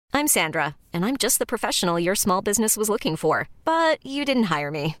I'm Sandra, and I'm just the professional your small business was looking for. But you didn't hire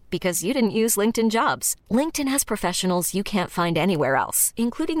me because you didn't use LinkedIn Jobs. LinkedIn has professionals you can't find anywhere else,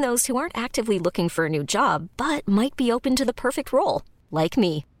 including those who aren't actively looking for a new job, but might be open to the perfect role, like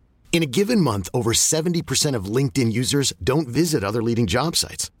me. In a given month, over 70% of LinkedIn users don't visit other leading job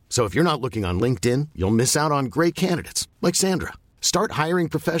sites. So if you're not looking on LinkedIn, you'll miss out on great candidates like Sandra. Start hiring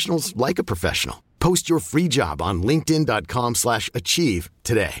professionals like a professional. Post your free job on linkedin.com/achieve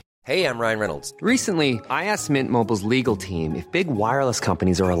today. Hey, I'm Ryan Reynolds. Recently, I asked Mint Mobile's legal team if big wireless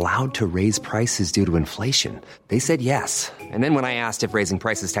companies are allowed to raise prices due to inflation. They said yes. And then when I asked if raising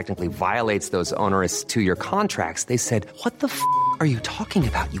prices technically violates those onerous two-year contracts, they said, "What the f*** are you talking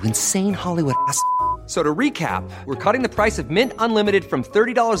about, you insane Hollywood ass?" So to recap, we're cutting the price of Mint Unlimited from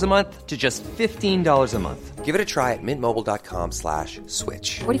 $30 a month to just $15 a month. Give it a try at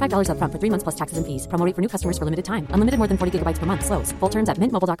mintmobile.com/switch. $45 up front for 3 months plus taxes and fees. Promo rate for new customers for limited time. Unlimited more than 40 gigabytes per month. Slows full terms at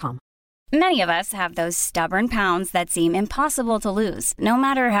mintmobile.com. Many of us have those stubborn pounds that seem impossible to lose, no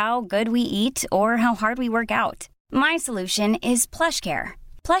matter how good we eat or how hard we work out. My solution is PlushCare.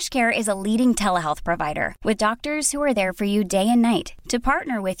 PlushCare is a leading telehealth provider with doctors who are there for you day and night to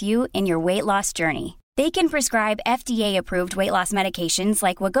partner with you in your weight loss journey. They can prescribe FDA-approved weight loss medications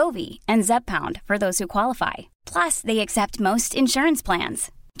like Wegovy and Zepbound for those who qualify. Plus, they accept most insurance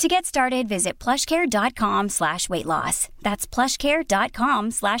plans. To get started, visit plushcare.com/weightloss. That's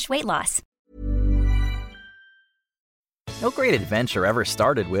plushcare.com/weightloss. No great adventure ever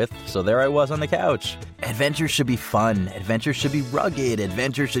started with, so there I was on the couch. Adventure should be fun. Adventure should be rugged.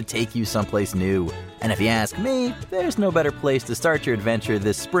 Adventure should take you someplace new. And if you ask me, there's no better place to start your adventure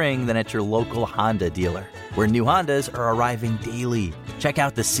this spring than at your local Honda dealer, where new Hondas are arriving daily. Check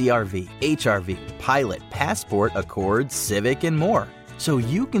out the CR-V, HR-V, Pilot, Passport, Accord, Civic, and more. So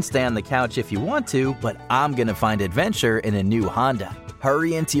you can stay on the couch if you want to, but I'm going to find adventure in a new Honda.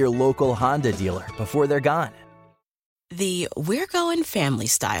 Hurry into your local Honda dealer before they're gone. The We're Going Family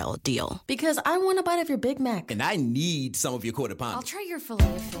Style deal. Because I want a bite of your Big Mac. And I need some of your Quarter Pounder. I'll try your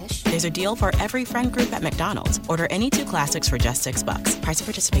Filet-O-Fish. There's a deal for every friend group at McDonald's. Order any 2 classics for just $6. Price of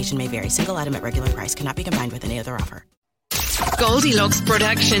participation may vary. Single item at regular price cannot be combined with any other offer. Goldilocks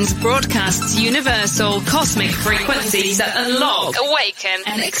Productions broadcasts universal cosmic frequencies that unlock, awaken,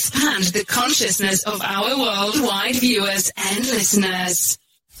 and expand the consciousness of our worldwide viewers and listeners.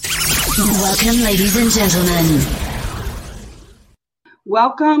 Welcome, ladies and gentlemen.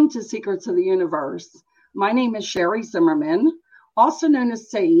 Welcome to Secrets of the Universe. My name is Sherry Zimmerman, also known as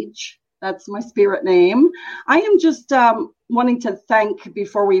Sage. That's my spirit name. I am just wanting to thank,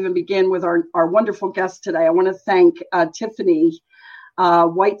 before we even begin with our wonderful guest today, I want to thank Tiffany,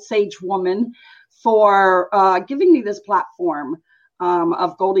 White Sage Woman, for giving me this platform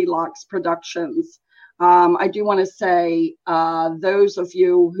of Goldilocks Productions. I do want to say those of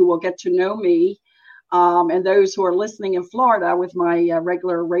you who will get to know me and those who are listening in Florida with my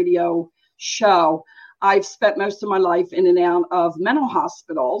regular radio show, I've spent most of my life in and out of mental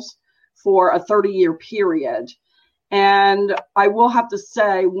hospitals for a 30-year period. And I will have to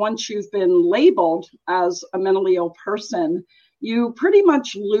say, once you've been labeled as a mentally ill person, you pretty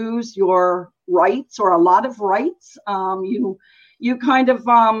much lose your rights, or a lot of rights. You kind of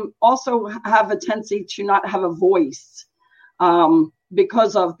also have a tendency to not have a voice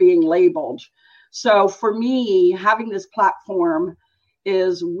because of being labeled. So for me, having this platform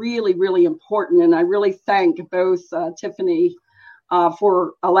is really, really important. And I really thank both Tiffany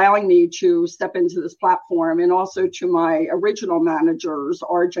for allowing me to step into this platform, and also to my original managers,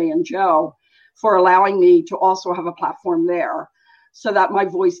 RJ and Joe, for allowing me to also have a platform there so that my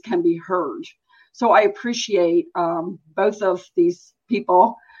voice can be heard. So I appreciate both of these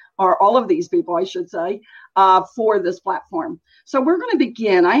people, or all of these people, I should say, for this platform. So we're going to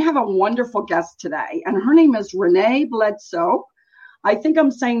begin. I have a wonderful guest today, and her name is Renee Bledsoe. I think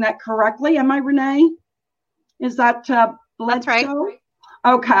I'm saying that correctly. Am I, Renee? Is that Bledsoe? That's right.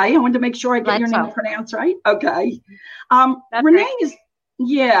 Okay. I wanted to make sure I get your name pronounced right. Okay. Renee is,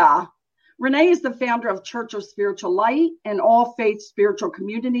 Renee is the founder of Church of Spiritual Light, an all-faith spiritual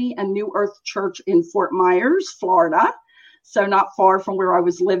community, and New Earth Church in Fort Myers, Florida. So not far from where I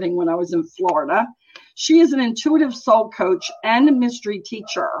was living when I was in Florida. She is an intuitive soul coach and mystery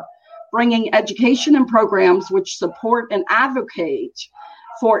teacher, bringing education and programs which support and advocate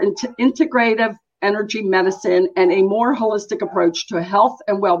for integrative energy medicine and a more holistic approach to health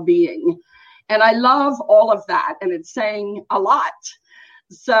and well-being. And I love all of that, and it's saying a lot.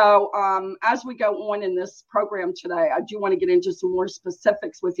 So as we go on in this program today, I do want to get into some more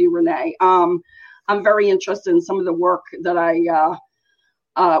specifics with you, Renee. I'm very interested in some of the work that I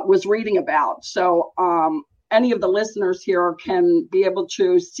was reading about. So any of the listeners here can be able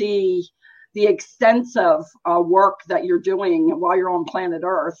to see the extensive work that you're doing while you're on planet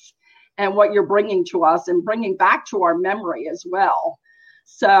Earth and what you're bringing to us and bringing back to our memory as well.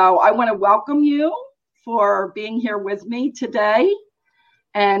 So I want to welcome you for being here with me today.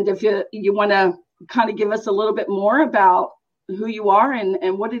 And if you want to kind of give us a little bit more about who you are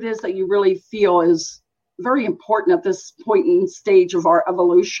and what it is that you really feel is very important at this point in stage of our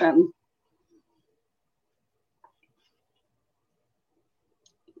evolution.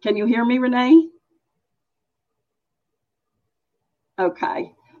 Can you hear me, Renee?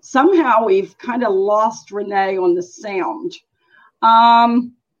 Okay. Somehow we've kind of lost Renee on the sound.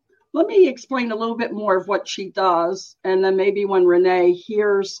 Let me explain a little bit more of what she does, and then maybe when Renee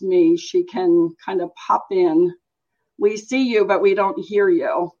hears me, she can kind of pop in. We see you, but we don't hear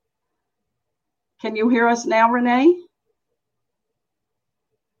you. Can you hear us now, Renee?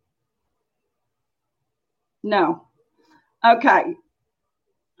 No. Okay.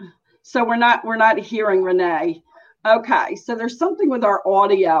 So we're not hearing Renee. Okay. So there's something with our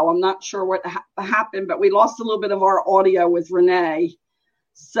audio. I'm not sure what happened, but we lost a little bit of our audio with Renee.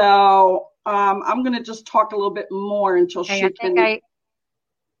 So I'm going to just talk a little bit more until she can.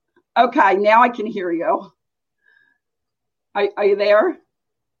 Okay. Now I can hear you. Are you there?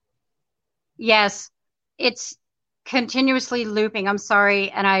 Yes. It's continuously looping. I'm sorry.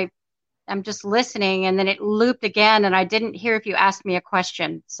 And I'm just listening, and then it looped again, and I didn't hear if you asked me a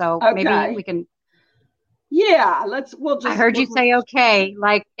question. So maybe we can. Yeah, I heard you say okay,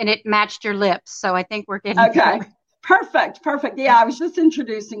 and it matched your lips. So I think we're getting okay. Perfect. Yeah, I was just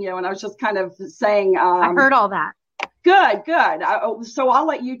introducing you, and I was just kind of saying. I heard all that. Good. So I'll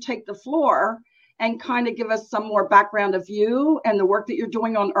let you take the floor and kind of give us some more background of you and the work that you're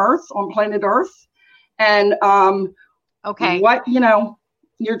doing on Earth, on planet Earth, and what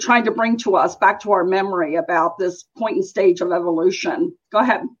you're trying to bring to us back to our memory about this point and stage of evolution. Go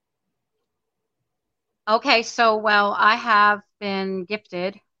ahead. Okay, so I have been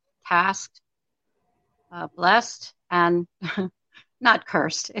gifted, tasked, blessed, and not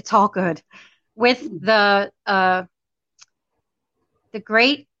cursed. It's all good with the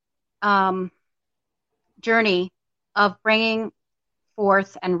great journey of bringing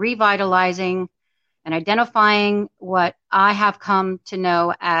forth and revitalizing and identifying what I have come to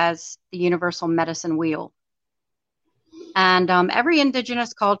know as the universal medicine wheel. And every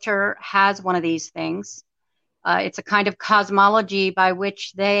indigenous culture has one of these things. It's a kind of cosmology by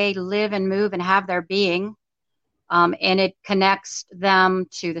which they live and move and have their being. And it connects them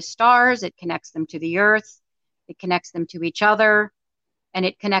to the stars. It connects them to the earth. It connects them to each other. And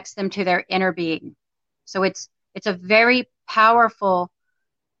it connects them to their inner being. So it's a very powerful,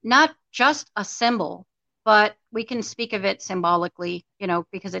 not just a symbol, but we can speak of it symbolically,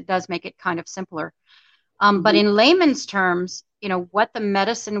 because it does make it kind of simpler. But in layman's terms, what the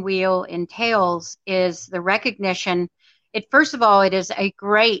medicine wheel entails is the recognition. First of all, it is a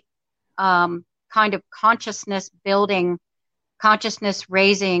great kind of consciousness building, consciousness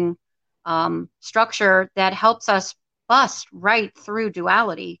raising structure that helps us bust right through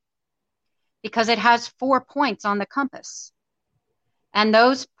duality, because it has 4 points on the compass. And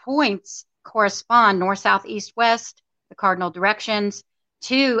those points correspond north, south, east, west, the cardinal directions,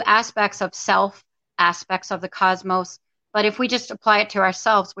 to aspects of self, aspects of the cosmos. But if we just apply it to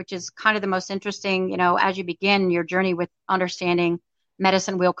ourselves, which is kind of the most interesting, as you begin your journey with understanding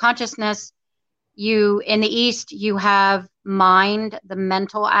medicine wheel consciousness, in the East, you have mind, the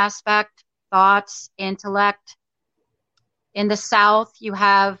mental aspect, thoughts, intellect. In the South, you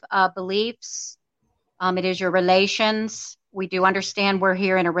have beliefs. It is your relations. We do understand we're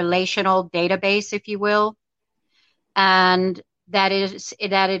here in a relational database, if you will. And that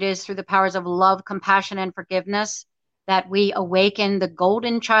it is through the powers of love, compassion, and forgiveness that we awaken the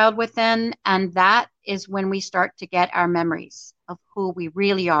golden child within. And that is when we start to get our memories of who we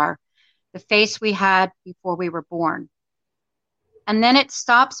really are, the face we had before we were born. And then it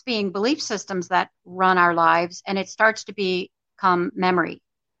stops being belief systems that run our lives, and it starts to become memory.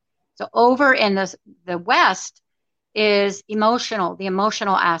 So over in the West is the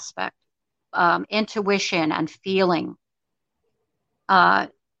emotional aspect, intuition and feeling.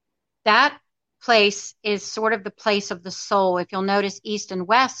 That place is sort of the place of the soul. If you'll notice, East and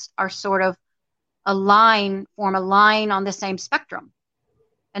West are sort of form a line on the same spectrum.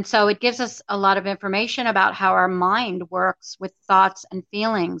 And so it gives us a lot of information about how our mind works with thoughts and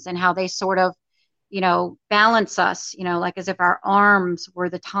feelings, and how they sort of, balance us, like as if our arms were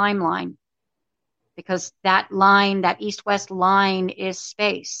the timeline, because that line, that east-west line, is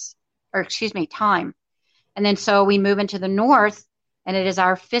time. And then so we move into the north, And it is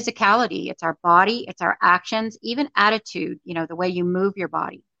our physicality, it's our body, it's our actions, even attitude, the way you move your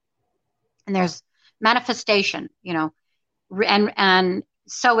body. And there's manifestation, and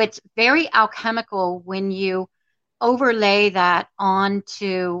so it's very alchemical when you overlay that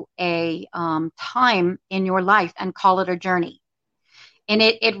onto a time in your life and call it a journey. And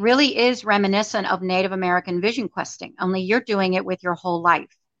it really is reminiscent of Native American vision questing, only you're doing it with your whole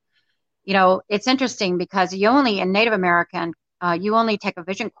life. It's interesting because in Native American, you only take a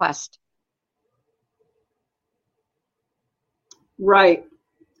vision quest. Right.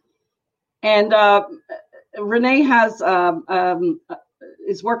 And Renee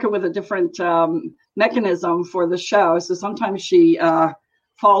is working with a different mechanism for the show. So sometimes she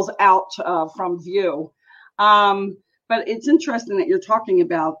falls out from view. But it's interesting that you're talking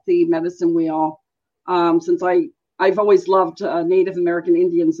about the medicine wheel. Since I've always loved Native American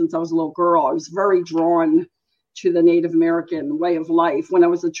Indians since I was a little girl. I was very drawn to the Native American way of life when I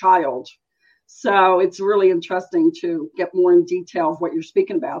was a child. So it's really interesting to get more in detail of what you're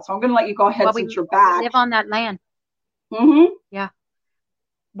speaking about. So I'm going to let you go ahead since you're back. We live on that land. Mm-hmm. Yeah.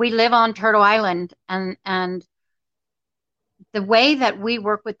 We live on Turtle Island, and the way that we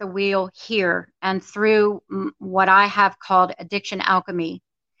work with the wheel here and through what I have called addiction alchemy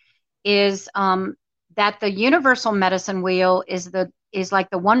is that the universal medicine wheel is like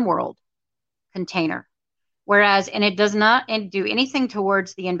the one world container. Whereas, and it does not do anything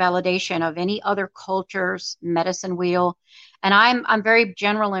towards the invalidation of any other culture's medicine wheel. And I'm very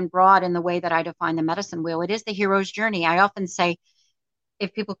general and broad in the way that I define the medicine wheel. It is the hero's journey. I often say,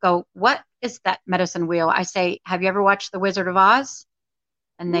 if people go, what is that medicine wheel? I say, have you ever watched The Wizard of Oz?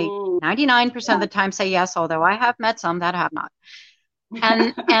 And they 99% of the time say yes, although I have met some that have not.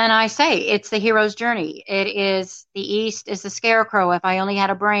 And I say, it's the hero's journey. It is the East is the scarecrow, if I only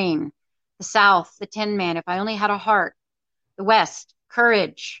had a brain. The South, the Tin Man, if I only had a heart. The West,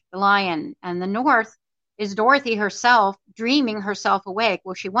 courage, the lion. And the North is Dorothy herself, dreaming herself awake.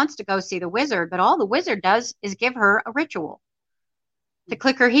 Well, she wants to go see the wizard, but all the wizard does is give her a ritual to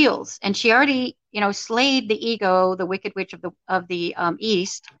click her heels. And she already, slayed the ego, the wicked witch of the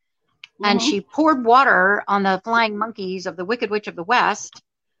East. Mm-hmm. And she poured water on the flying monkeys of the wicked witch of the West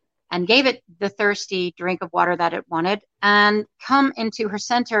and gave it the thirsty drink of water that it wanted, and come into her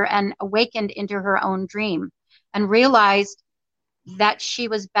center and awakened into her own dream and realized that she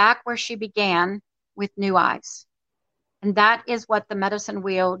was back where she began with new eyes. And that is what the medicine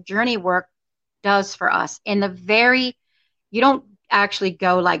wheel journey work does for us. You don't actually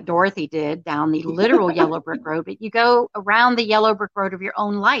go like Dorothy did down the literal yellow brick road, but you go around the yellow brick road of your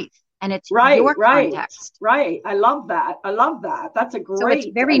own life. And it's your context. Right. I love that. That's a great. So it's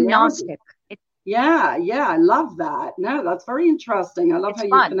very Gnostic. Yeah. I love that. No, that's very interesting. I love how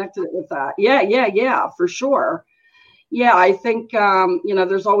you connected it with that. Yeah, for sure. Yeah, I think,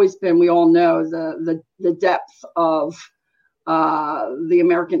 there's always been, we all know the depth of the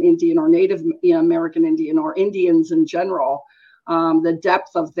American Indian or Native American Indian or Indians in general, the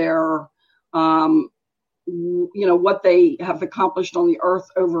depth of their, what they have accomplished on the earth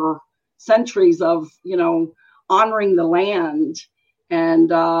over centuries of, honoring the land. And,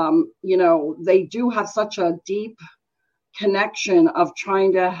 they do have such a deep connection of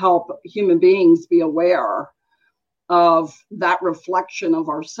trying to help human beings be aware of that reflection of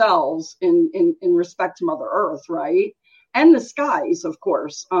ourselves in respect to Mother Earth, right? And the skies, of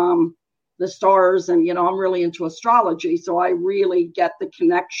course, the stars. And, I'm really into astrology, so I really get the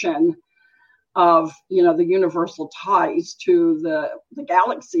connection of, the universal ties to the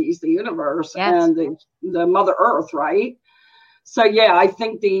galaxies, the universe, yes, and the Mother Earth, right? So, yeah, I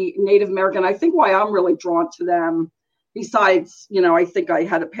think the Native American, I think why I'm really drawn to them, besides, I think I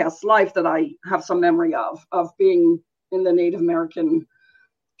had a past life that I have some memory of being in the Native American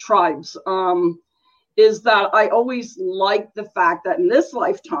tribes, is that I always liked the fact that in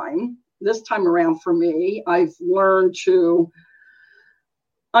this time around for me, I've learned to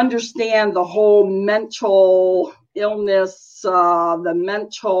understand the whole mental illness, the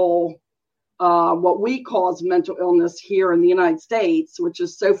mental, what we call as mental illness here in the United States, which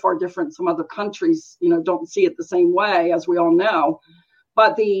is so far different. Some other countries, don't see it the same way, as we all know.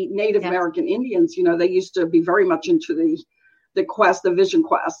 But the Native American Indians, they used to be very much into the vision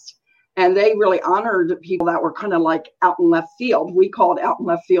quest. And they really honored people that were kind of like out in left field. We call it out in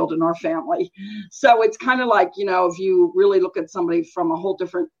left field in our family. So it's kind of like, if you really look at somebody from a whole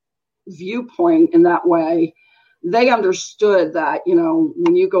different viewpoint in that way, they understood that,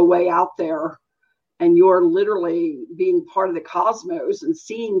 when you go way out there and you're literally being part of the cosmos and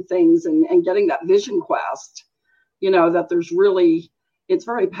seeing things and getting that vision quest, that there's really, it's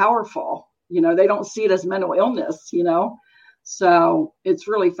very powerful. They don't see it as mental illness, So it's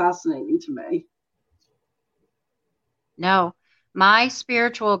really fascinating to me. No, my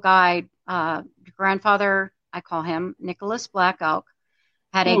spiritual guide, grandfather, I call him Nicholas Black Elk,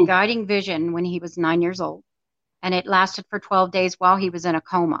 had a guiding vision when he was 9 years old, and it lasted for 12 days while he was in a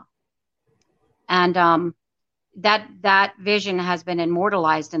coma. And that vision has been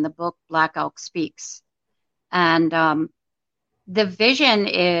immortalized in the book Black Elk Speaks. And the vision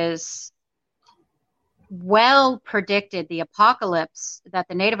is well predicted the apocalypse that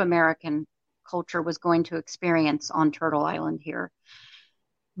the Native American culture was going to experience on Turtle Island here.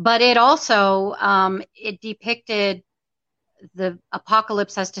 But it also, it depicted the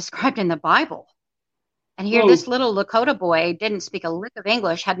apocalypse as described in the Bible. And here, this little Lakota boy didn't speak a lick of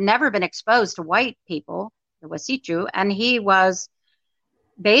English, had never been exposed to white people, the Wasichu, and he was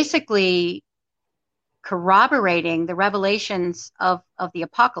basically corroborating the revelations of the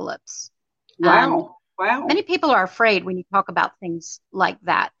apocalypse. Wow. Many people are afraid when you talk about things like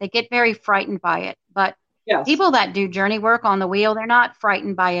that. They get very frightened by it. But people that do journey work on the wheel, they're not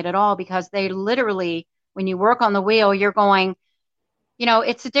frightened by it at all, because they literally, when you work on the wheel, you're going,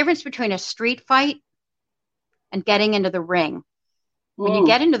 it's the difference between a street fight and getting into the ring. When you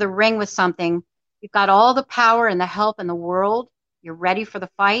get into the ring with something, you've got all the power and the help in the world. You're ready for the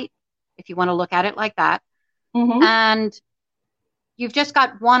fight, if you want to look at it like that. And you've just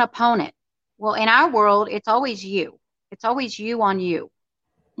got one opponent. Well, in our world, it's always you. It's always you on you.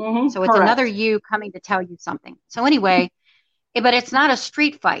 So it's another you coming to tell you something. So anyway, but it's not a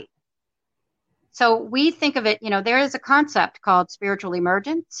street fight. So we think of it, there is a concept called spiritual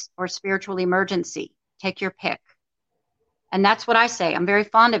emergence or spiritual emergency. Take your pick. And that's what I say. I'm very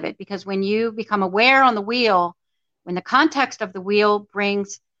fond of it, because when you become aware on the wheel, when the context of the wheel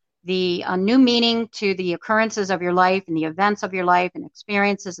brings the new meaning to the occurrences of your life and the events of your life and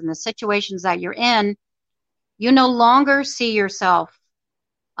experiences and the situations that you're in, you no longer see yourself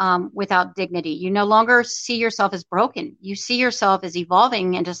without dignity. You no longer see yourself as broken. You see yourself as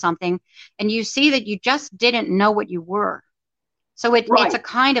evolving into something, and you see that you just didn't know what you were. So it's a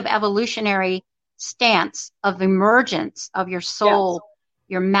kind of evolutionary stance of emergence of your soul,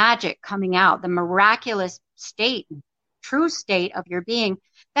 your magic coming out, the miraculous state, true state of your being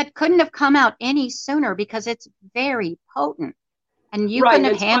that couldn't have come out any sooner, because it's very potent, and you couldn't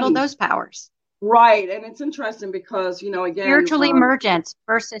have handled those powers. Right. And it's interesting because, again, spiritual emergence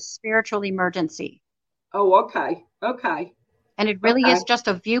versus spiritual emergency. Oh, okay. And it really is just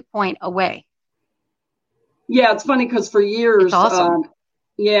a viewpoint away. Yeah, it's funny because for years, it's awesome.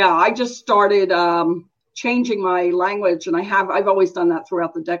 I just started changing my language, and I've always done that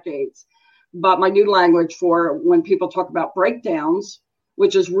throughout the decades. But my new language for when people talk about breakdowns,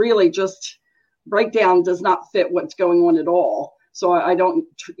 which is really just breakdown, does not fit what's going on at all. So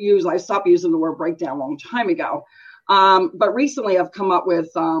I stopped using the word breakdown a long time ago. But recently I've come up with,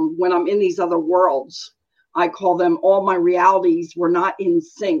 when I'm in these other worlds, I call them all my realities were not in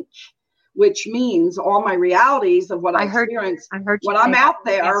sync, which means all my realities of what I experience when I'm out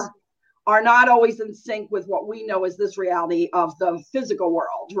there are not always in sync with what we know as this reality of the physical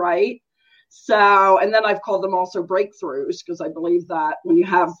world, right? So, and then I've called them also breakthroughs, because I believe that when you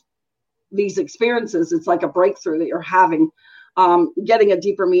have these experiences, it's like a breakthrough that you're having, getting a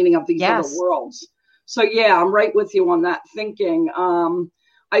deeper meaning of these other worlds. So I'm right with you on that thinking.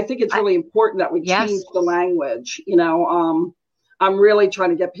 I think it's really important that we change the language. I'm really trying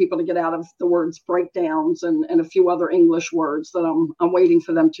to get people to get out of the words breakdowns and a few other English words that I'm waiting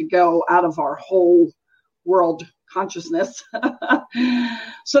for them to go out of our whole world consciousness.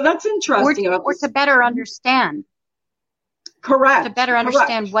 So that's interesting. Or to better understand. Correct. To better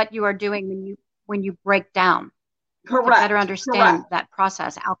understand what you are doing when you break down. Correct. To better understand that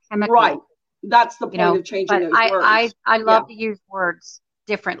process alchemically. Right. That's the point of changing those words. I love to use words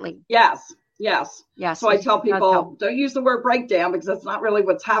differently. Yes. So I tell people, don't use the word breakdown, because that's not really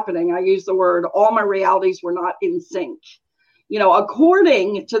what's happening. I use the word, all my realities were not in sync,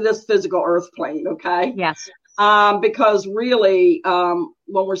 according to this physical earth plane. Okay. Yes. Because really, when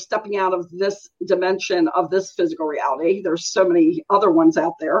we're stepping out of this dimension of this physical reality, there's so many other ones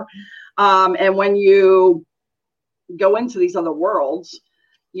out there. And when you go into these other worlds,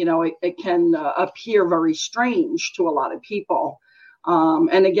 it can appear very strange to a lot of people.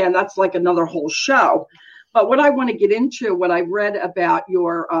 And again, that's like another whole show. But what I want to get into, what I read about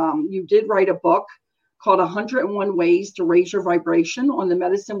you did write a book called 101 Ways to Raise Your Vibration on the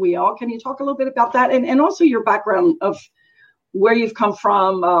Medicine Wheel. Can you talk a little bit about that? And also your background of where you've come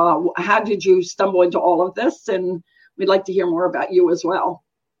from. How did you stumble into all of this? And we'd like to hear more about you as well.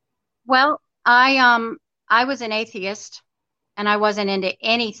 Well, I was an atheist, and I wasn't into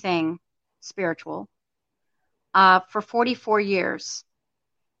anything spiritual. for 44 years.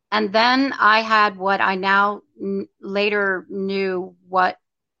 And then I had what I now later knew what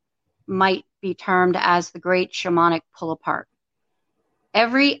might be termed as the great shamanic pull apart.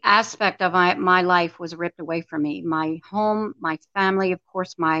 Every aspect of my life was ripped away from me. My home, my family, of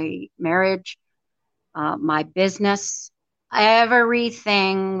course, my marriage, my business,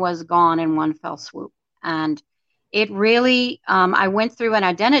 everything was gone in one fell swoop. And it really, I went through an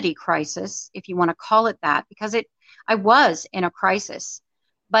identity crisis, if you want to call it that, because I was in a crisis.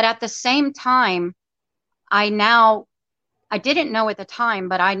 But at the same time, I didn't know at the time,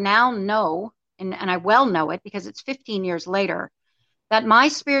 but I now know, and I well know it because it's 15 years later, that my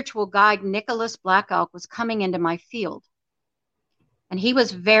spiritual guide, Nicholas Black Elk, was coming into my field. And he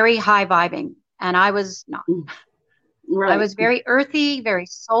was very high vibing, and I was not. Right. I was very earthy, very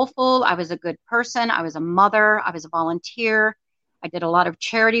soulful. I was a good person. I was a mother. I was a volunteer. I did a lot of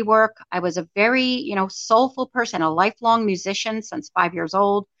charity work. I was a very, soulful person, a lifelong musician since 5 years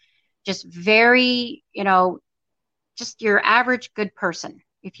old. Just very, just your average good person,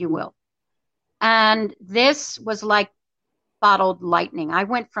 if you will. And this was like bottled lightning. I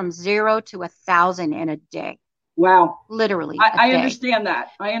went from 0 to 1,000 in a day. Wow. Literally. I understand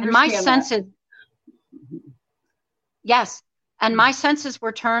that. I understand and my senses. Yes. And my senses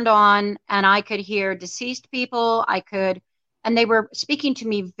were turned on, and I could hear deceased people. And they were speaking to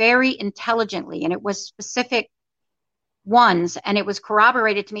me very intelligently, and it was specific ones, and it was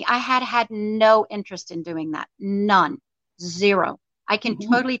corroborated to me. I had no interest in doing that. None. Zero. I can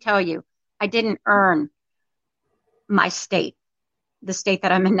totally tell you, I didn't earn my state, the state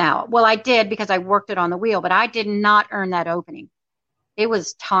that I'm in now. Well, I did because I worked it on the wheel, but I did not earn that opening. It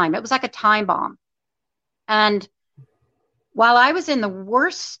was time. It was like a time bomb. And while I was in the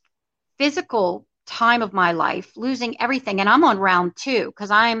worst physical time of my life, losing everything, and I'm on round 2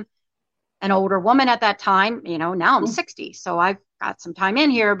 because I'm an older woman at that time, now I'm 60, so I've got some time in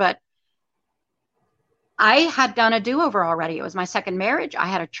here, but I had done a do-over already. It was my second marriage. I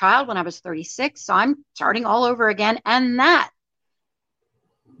had a child when I was 36, so I'm starting all over again, and that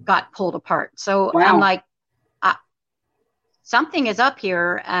got pulled apart. So wow. I'm like, something is up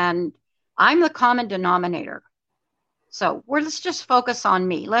here, and I'm the common denominator. So let's just focus on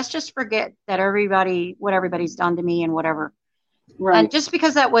me. Let's just forget that what everybody's done to me and whatever. Right. And just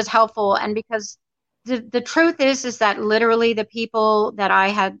because that was helpful, and because the truth is that literally the people that I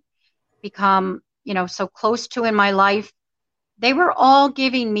had become, so close to in my life, they were all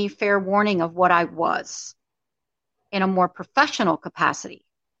giving me fair warning of what I was in a more professional capacity.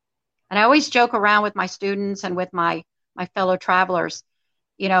 And I always joke around with my students and with my fellow travelers,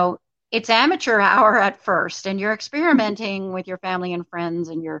 it's amateur hour at first, and you're experimenting with your family and friends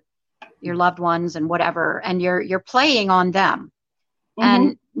and your loved ones and whatever, and you're playing on them,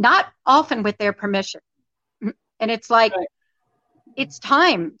 and not often with their permission. And it's like, it's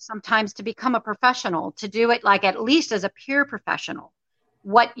time sometimes to become a professional, to do it like at least as a peer professional,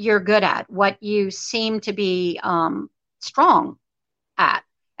 what you're good at, what you seem to be strong at.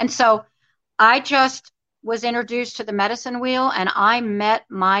 And so I just was introduced to the medicine wheel, and I met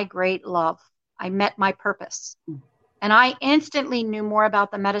my great love. I met my purpose. And I instantly knew more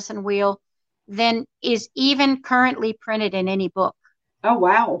about the medicine wheel than is even currently printed in any book. Oh,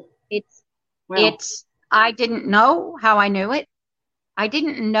 wow. I didn't know how I knew it. I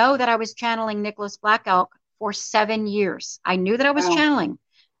didn't know that I was channeling Nicholas Black Elk for 7 years. I knew that I was channeling,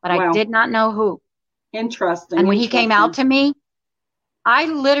 but I did not know who. Interesting. And when he came out to me, I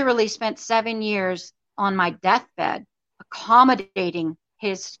literally spent 7 years on my deathbed accommodating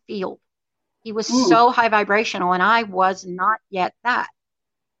his field. He was so high vibrational, and I was not yet that.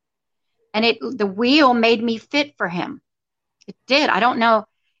 And the wheel made me fit for him. It did. I don't know.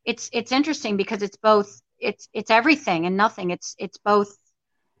 It's interesting because it's both. It's everything and nothing. It's both.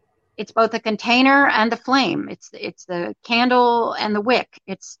 It's both the container and the flame. It's the candle and the wick.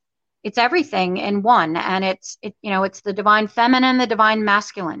 It's everything in one. And it's the divine feminine, the divine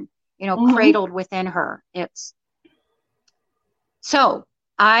masculine, cradled within her. So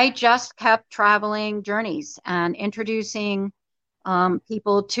I just kept traveling journeys and introducing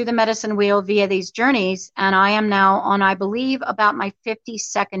people to the medicine wheel via these journeys. And I am now on, I believe, about my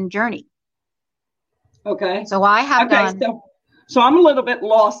 52nd journey. Okay. So I have done. So I'm a little bit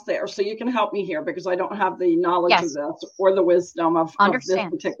lost there. So you can help me here because I don't have the knowledge of this or the wisdom of this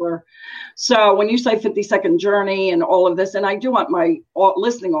particular. So when you say 52nd journey and all of this, and I do want my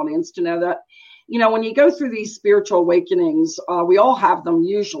listening audience to know that, when you go through these spiritual awakenings, we all have them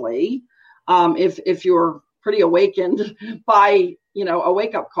usually. If you're pretty awakened by, a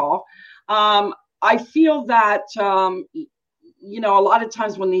wake-up call. I feel that, a lot of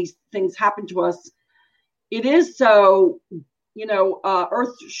times when these things happen to us, it is so,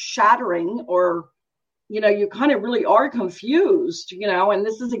 earth shattering, or, you kind of really are confused, and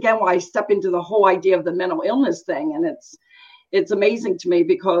this is again why I step into the whole idea of the mental illness thing. And it's amazing to me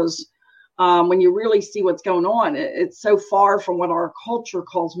because when you really see what's going on, it's so far from what our culture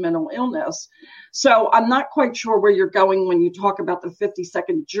calls mental illness. So I'm not quite sure where you're going when you talk about the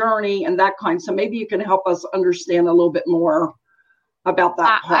 50-second journey and that kind. So maybe you can help us understand a little bit more about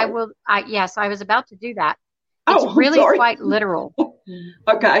that part. I will. Yes, I was about to do that. It's really quite literal.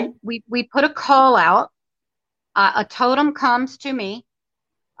 Okay. We put a call out. A totem comes to me.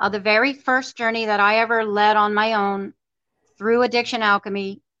 The very first journey that I ever led on my own through Addiction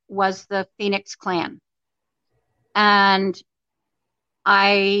Alchemy was the Phoenix Clan. And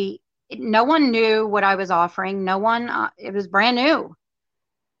no one knew what I was offering. No one, it was brand new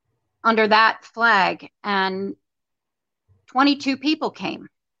under that flag. And 22 people came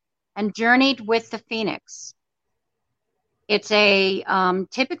and journeyed with the Phoenix. It's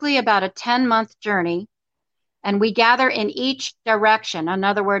typically about a 10-month journey. And we gather in each direction. In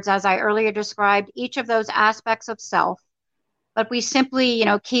other words, as I earlier described, each of those aspects of self, but we simply,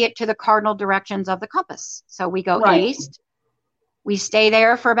 key it to the cardinal directions of the compass. So we go east, we stay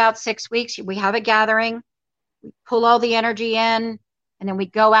there for about 6 weeks. We have a gathering, we pull all the energy in, and then we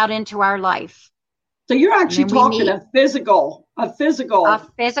go out into our life. So you're actually talking a physical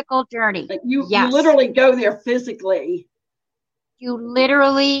journey. You literally go there physically. You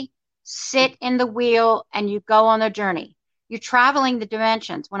literally sit in the wheel and you go on the journey. You're traveling the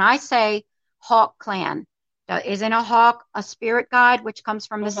dimensions. When I say Hawk Clan, isn't a hawk a spirit guide, which comes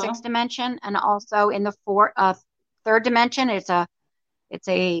from the sixth dimension, and also in the third dimension, it's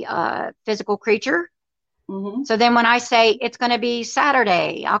a physical creature. Mm-hmm. So then when I say it's going to be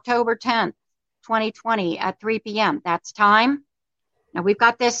Saturday, October 10th, 2020 at 3 p.m., that's time. Now we've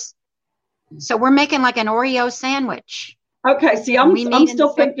got this. So we're making like an Oreo sandwich. Okay, see, I'm still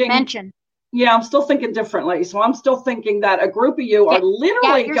thinking. Dimension. Yeah, I'm still thinking differently. So I'm still thinking that a group of you are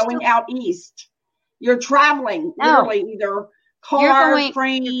literally going out east. You're traveling, literally, either car,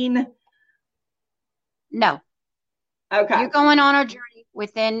 train. No. Okay. You're going on a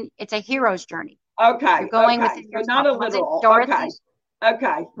journey it's a hero's journey. Okay. You're going within yourself. Not a literal.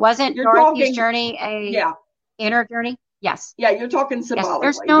 Okay. Wasn't Dorothy's journey inner journey? Yes. Yeah, you're talking symbolically.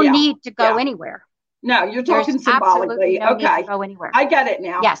 Yes, there's no need to go anywhere. No, you're talking symbolically. No need to go anywhere. I get it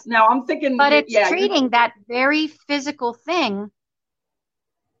now. Yes. Now I'm thinking. But it's treating that very physical thing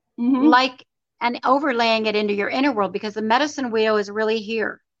like and overlaying it into your inner world, because the medicine wheel is really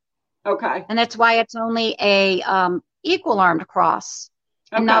here. Okay. And that's why it's only a equal armed cross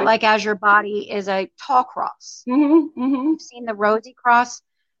and not like as your body is a tall cross. Mm-hmm. Mm-hmm. You've seen the rosy cross.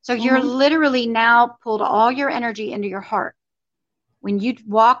 So you're literally now pulled all your energy into your heart. When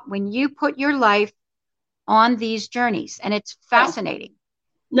you put your life on these journeys, and it's fascinating.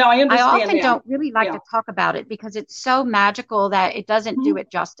 No, I understand. I often don't really like to talk about it because it's so magical that it doesn't do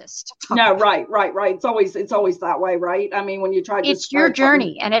it justice. No, right. It's always that way, right? I mean, when you try to it's your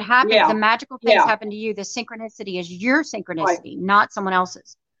journey and it happens. The magical things happen to you. The synchronicity is your synchronicity, not someone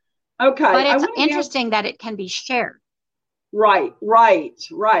else's. Okay. But it's interesting that it can be shared. Right.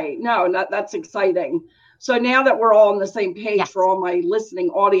 No, that's exciting. So now that we're all on the same page for all my listening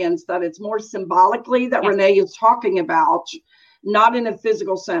audience, that it's more symbolically that Renee is talking about, not in a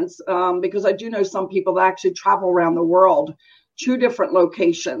physical sense, because I do know some people that actually travel around the world to different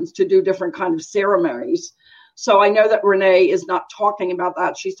locations to do different kind of ceremonies. So I know that Renee is not talking about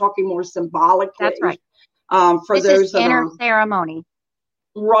that. She's talking more symbolically. That's right. For this those is inner ceremony.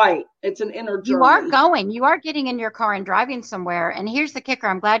 Right. It's an inner journey. You are getting in your car and driving somewhere. And here's the kicker.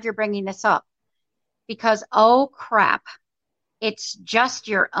 I'm glad you're bringing this up. Because, oh, crap, it's just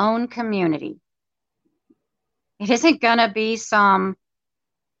your own community. It isn't going to be some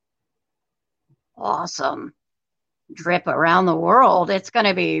awesome trip around the world. It's going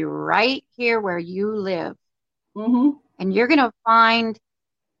to be right here where you live. Mm-hmm. And you're going to find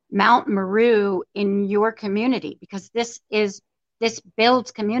Mount Meru in your community, because this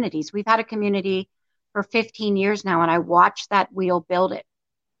builds communities. We've had a community for 15 years now, and I watched that wheel build it.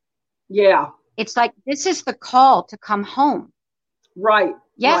 Yeah. It's like, this is the call to come home. Right.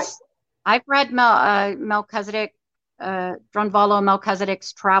 Yes. Right. I've read Melchizedek, Drunvalo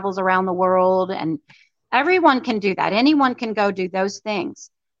Melchizedek's travels around the world, and everyone can do that. Anyone can go do those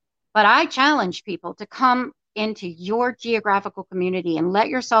things. But I challenge people to come into your geographical community and let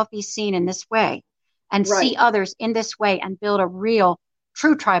yourself be seen in this way and see others in this way and build a real,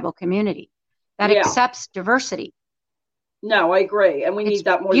 true tribal community that accepts diversity. No, I agree. And we need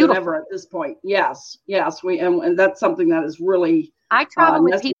that more than ever at this point. Yes. And that's something that is really I travel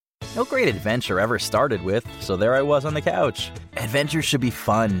with people. No great adventure ever started with, so there I was on the couch. Adventure should be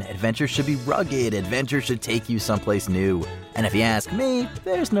fun. Adventure should be rugged. Adventure should take you someplace new. And if you ask me,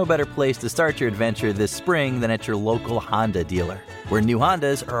 there's no better place to start your adventure this spring than at your local Honda dealer, where new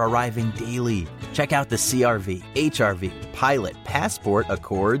Hondas are arriving daily. Check out the CR-V, HR-V, Pilot, Passport,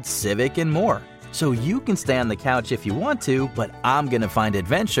 Accord, Civic, and more. So you can stay on the couch if you want to, but I'm going to find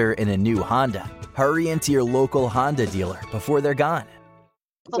adventure in a new Honda. Hurry into your local Honda dealer before they're gone.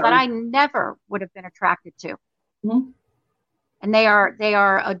 That I never would have been attracted to. Mm-hmm. And they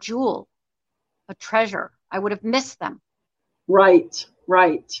are a jewel, a treasure. I would have missed them. Right.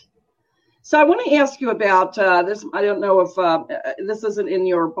 So I want to ask you about this. I don't know if this isn't in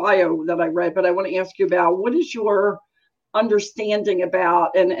your bio that I read, but I want to ask you about what is your understanding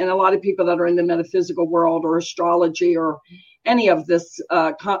about, and a lot of people that are in the metaphysical world or astrology or any of this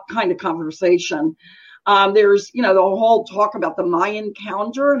kind of conversation. There's, the whole talk about the Mayan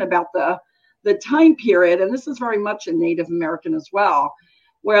calendar and about the time period. And this is very much in Native American as well,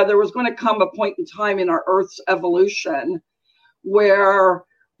 where there was going to come a point in time in our Earth's evolution where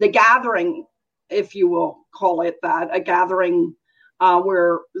the gathering, if you will call it that, a gathering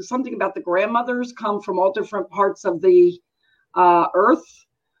where something about the grandmothers come from all different parts of the Earth.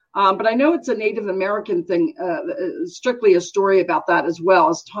 But I know it's a Native American thing, strictly a story about that as well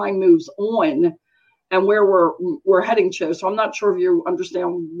as time moves on. And where we're heading to. So I'm not sure if you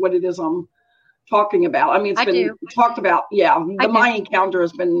understand what it is I'm talking about. I mean, it's been talked about. Yeah, the Mayan calendar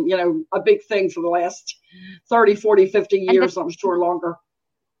has been, a big thing for the last 30, 40, 50 years, I'm sure longer.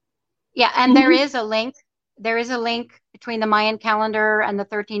 Yeah, and there is a link. There is a link between the Mayan calendar and the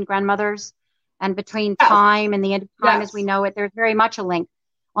 13 grandmothers, and between time and the end of time as we know it. There's very much a link.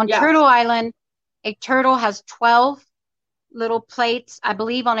 On Turtle Island, a turtle has 12 little plates, I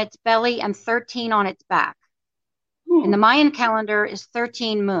believe, on its belly and 13 on its back. And the Mayan calendar is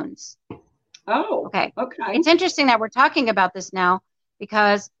 13 moons. Oh, okay. Okay. It's interesting that we're talking about this now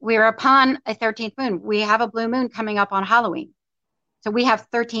because we're upon a 13th moon. We have a blue moon coming up on Halloween. So we have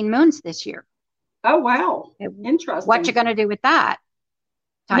 13 moons this year. Oh, wow. Interesting. What you going to do with that?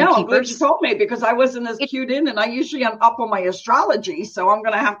 No, I'm glad you told me because I wasn't as cued in, and I usually am up on my astrology, so I'm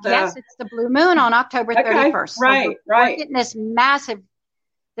going to have to. Yes, it's the blue moon on October 31st. Right. We're getting this massive.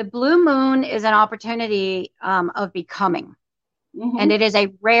 The blue moon is an opportunity of becoming, and it is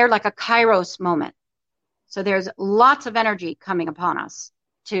a rare, like a Kairos moment. So there's lots of energy coming upon us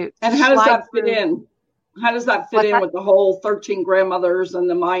to. And how does that fit in? How does that fit in with the whole 13 grandmothers and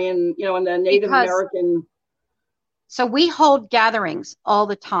the Mayan, and the Native American? So we hold gatherings all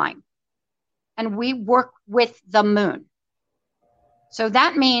the time, and we work with the moon. So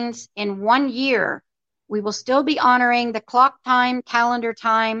that means in 1 year, we will still be honoring the clock time, calendar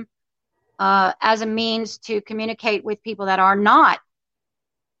time, as a means to communicate with people that are not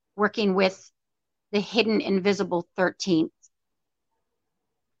working with the hidden, invisible 13th.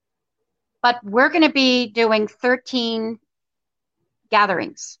 But we're going to be doing 13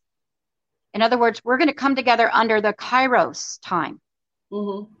 gatherings. In other words, we're going to come together under the Kairos time.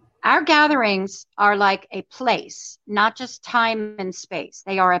 Our gatherings are like a place, not just time and space.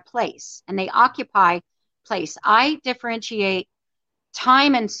 They are a place, and they occupy place. I differentiate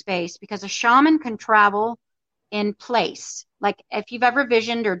time and space because a shaman can travel in place. Like if you've ever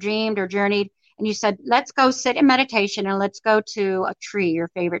visioned or dreamed or journeyed, and you said, let's go sit in meditation and let's go to a tree, your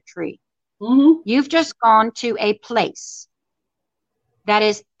favorite tree. You've just gone to a place that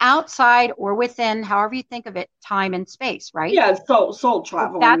is outside or within, however you think of it, time and space, right? Yeah, soul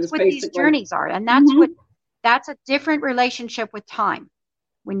travel. That's what these journeys are. And that's a different relationship with time.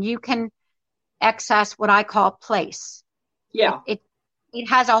 When you can access what I call place. Yeah. It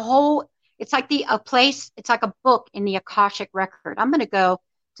has a whole, it's like a place, it's like a book in the Akashic record. I'm going to go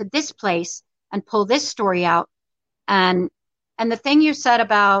to this place and pull this story out. And the thing you said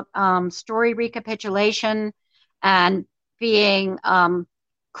about story recapitulation and being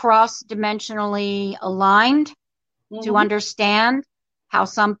cross-dimensionally aligned to understand how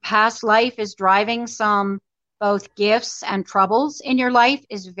some past life is driving some both gifts and troubles in your life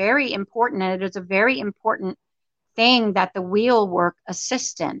is very important. And it is a very important thing that the wheel work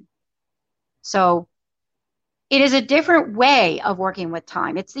assists in. So it is a different way of working with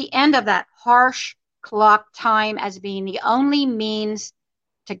time. It's the end of that harsh clock time as being the only means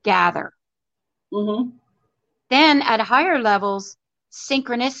to gather. Then at higher levels,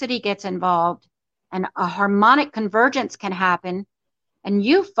 synchronicity gets involved and a harmonic convergence can happen. And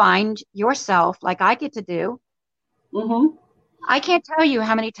you find yourself, like I get to do. I can't tell you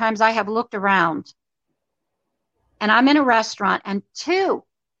how many times I have looked around and I'm in a restaurant and two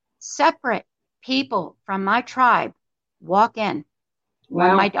separate people from my tribe walk in. One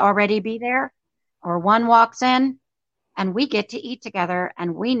Wow. might already be there, or one walks in and we get to eat together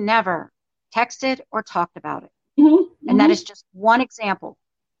and we never texted or talked about it. Mm-hmm. And that is just one example.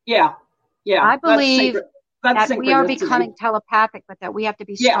 Yeah. Yeah. I believe that's that we are synchronicity. becoming telepathic, but that we have to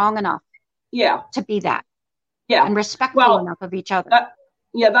be strong enough to be that. Yeah. And respectful enough of each other.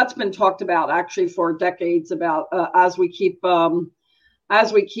 That's been talked about actually for decades about as we keep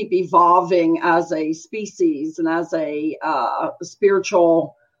evolving as a species and as a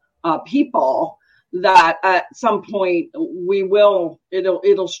spiritual people, that at some point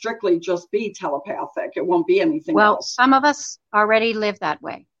it'll strictly just be telepathic. It won't be anything else. Well, some of us already live that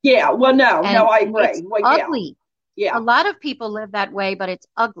way. Yeah. Well, no, I agree. It's ugly. Yeah. A lot of people live that way, but it's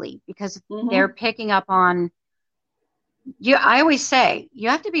ugly because they're picking up on you. I always say you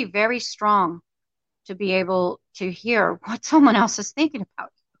have to be very strong to be able to hear what someone else is thinking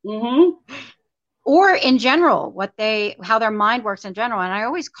about. Mm-hmm. Or in general, how their mind works in general. And I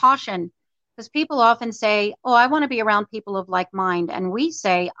always caution, because people often say, oh, I want to be around people of like mind. And we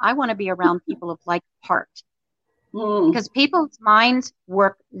say, I want to be around people of like heart. Because people's minds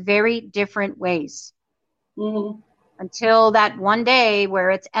work very different ways until that one day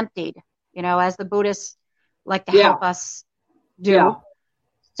where it's emptied, as the Buddhists like to help us do. Yeah.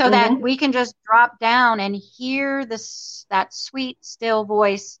 So that we can just drop down and hear that sweet, still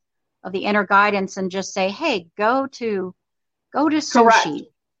voice of the inner guidance and just say, hey, go to sushi.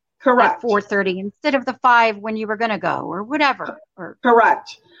 Correct. At 4:30 instead of the 5 when you were going to go, or whatever.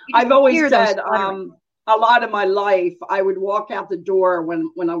 Correct. I've always said a lot of my life, I would walk out the door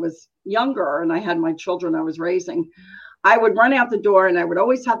when I was younger and I had my children I was raising. I would run out the door and I would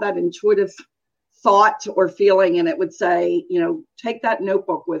always have that intuitive thought or feeling, and it would say, take that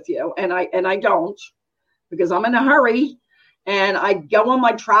notebook with you. And I don't, because I'm in a hurry. And I go on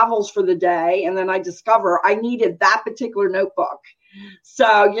my travels for the day, and then I discover I needed that particular notebook.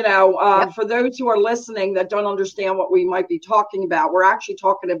 So, for those who are listening that don't understand what we might be talking about, we're actually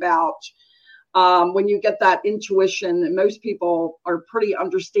talking about when you get that intuition. And most people are pretty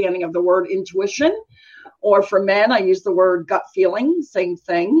understanding of the word intuition, or for men, I use the word gut feeling, same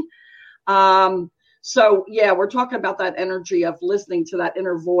thing. So we're talking about that energy of listening to that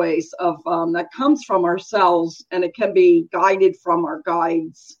inner voice of that comes from ourselves, and it can be guided from our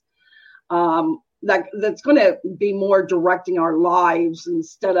guides. That's going to be more directing our lives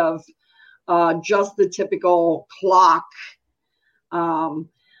instead of just the typical clock.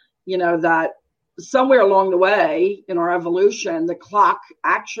 That somewhere along the way in our evolution, the clock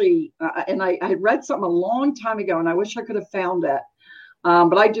actually, and I had read something a long time ago, and I wish I could have found it.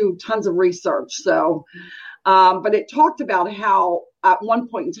 But I do tons of research. So, but it talked about how at one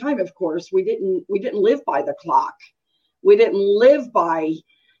point in time, of course, we didn't live by the clock. We didn't live by,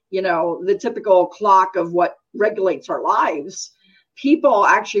 the typical clock of what regulates our lives. People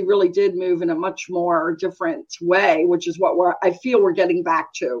actually really did move in a much more different way, which is what I feel we're getting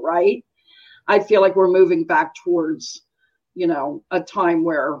back to, right? I feel like we're moving back towards, a time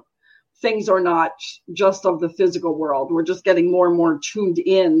where things are not just of the physical world. We're just getting more and more tuned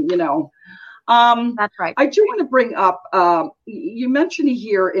in, That's right. I do want to bring up, you mentioned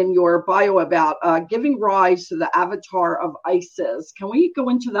here in your bio about giving rise to the avatar of Isis. Can we go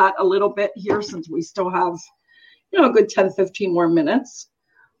into that a little bit here, since we still have, a good 10, 15 more minutes?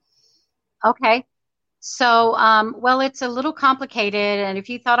 Okay. So, it's a little complicated. And if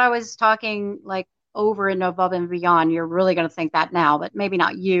you thought I was talking like over and above and beyond, you're really going to think that now, but maybe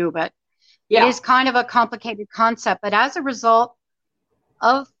not you, but it is kind of a complicated concept. But as a result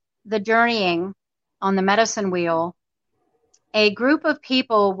of the journeying on the medicine wheel, a group of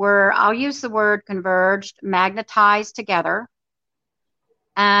people were, I'll use the word converged, magnetized together,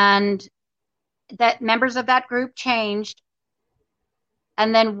 and that members of that group changed.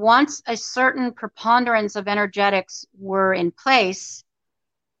 And then once a certain preponderance of energetics were in place,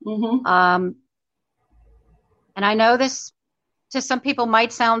 and I know this to some people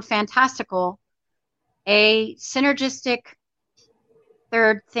might sound fantastical, a synergistic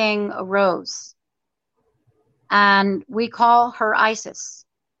third thing arose. And we call her Isis.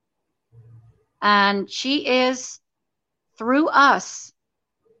 And she is, through us,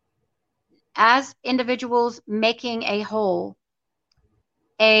 as individuals making a whole,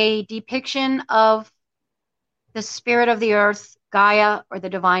 a depiction of the spirit of the earth, Gaia, or the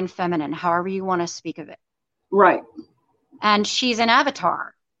divine feminine, however you want to speak of it. Right. And she's an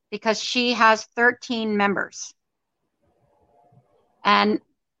avatar because she has 13 members. And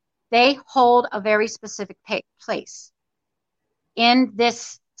they hold a very specific place in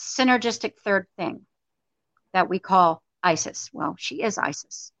this synergistic third thing that we call Isis. Well, she is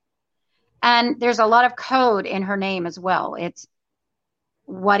Isis. And there's a lot of code in her name as well. It's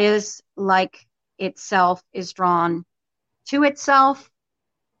what is like itself is drawn to itself.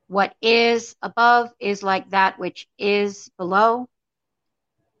 What is above is like that which is below.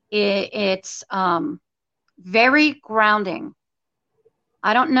 It's very grounding.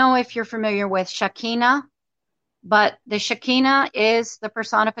 I don't know if you're familiar with Shekinah, but the Shekinah is the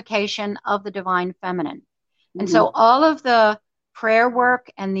personification of the divine feminine. And so all of the prayer work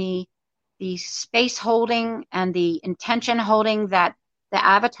and the space holding and the intention holding that the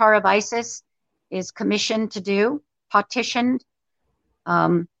avatar of Isis is commissioned to do, partitioned.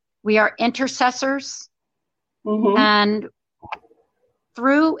 We are intercessors, and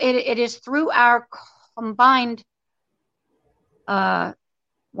through it is through our combined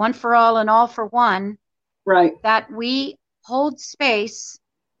one for all and all for one, right, that we hold space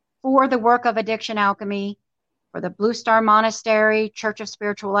for the work of addiction alchemy, for the Blue Star Monastery, Church of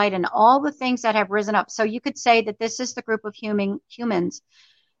Spiritual Light, and all the things that have risen up. So you could say that this is the group of humans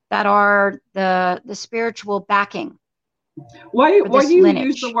that are the spiritual backing. Why do you lineage.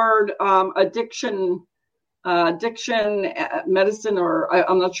 use the word addiction medicine, or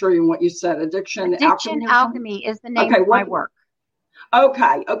I'm not sure even what you said. Addiction alchemy is the name of my work.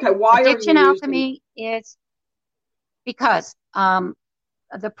 Okay. Why addiction are you alchemy is because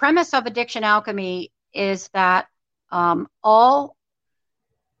the premise of addiction alchemy is that all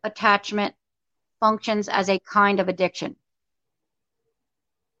attachment functions as a kind of addiction.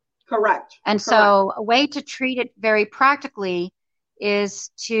 Correct. And so a way to treat it very practically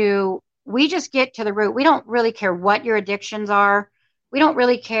is we just get to the root. We don't really care what your addictions are. We don't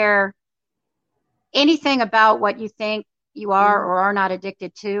really care anything about what you think you are or are not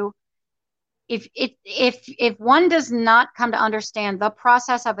addicted to. If one does not come to understand the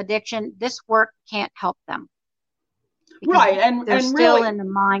process of addiction, this work can't help them. Right. And still really, in the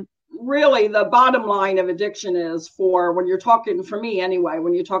mind. Really, the bottom line of addiction is, for when you're talking, for me anyway,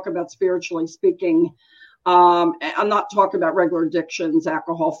 when you talk about spiritually speaking, I'm not talking about regular addictions,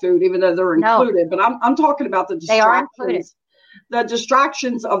 alcohol, food, even though they're included, but I'm talking about the distractions. They are included. The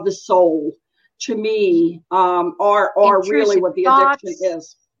distractions of the soul, to me, are really what the addiction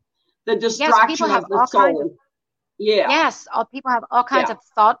is. The distraction of the soul. Yes, people have all kinds of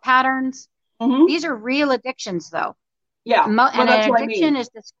thought patterns. These are real addictions, though. Yeah, and an addiction is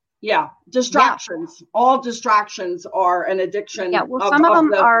this. Yeah, distractions. Yeah. All distractions are an addiction. Yeah, well, some of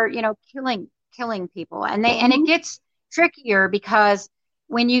them are, killing people, and it gets trickier because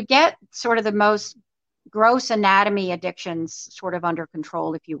when you get sort of the most gross anatomy addictions sort of under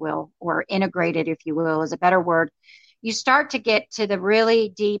control, if you will, or integrated, if you will, is a better word, you start to get to the really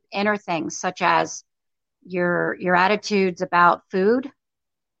deep inner things, such as your attitudes about food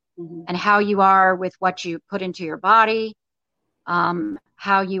and how you are with what you put into your body,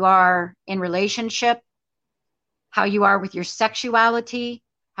 how you are in relationship, how you are with your sexuality,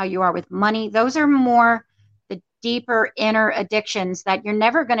 how you are with money. Those are more the deeper inner addictions that you're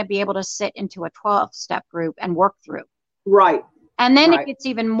never going to be able to sit into a 12-step group and work through. Right. And then it gets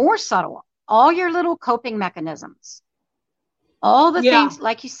even more subtle. All your little coping mechanisms, all the things,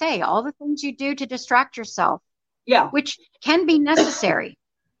 like you say, all the things you do to distract yourself, which can be necessary.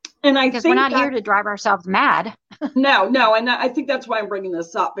 And because we're not here to drive ourselves mad. No. And I think that's why I'm bringing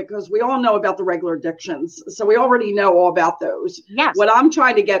this up, because we all know about the regular addictions. So we already know all about those. Yes. What I'm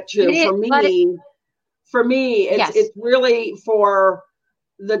trying to get to for me, it's really for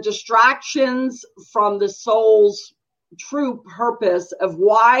the distractions from the soul's true purpose of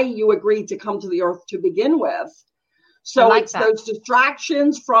why you agreed to come to the earth to begin with. So it's those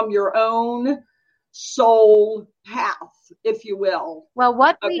distractions from your own soul path, if you will. Well,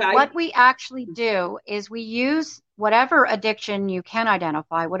 what we actually do is we use whatever addiction you can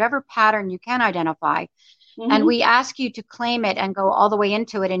identify, whatever pattern you can identify, and we ask you to claim it and go all the way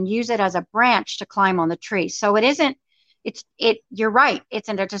into it and use it as a branch to climb on the tree. So you're right. It's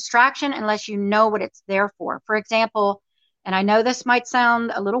a distraction unless you know what it's there for. For example, and I know this might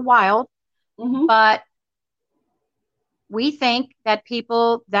sound a little wild, but we think that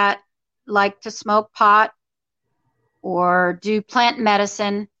people that like to smoke pot or do plant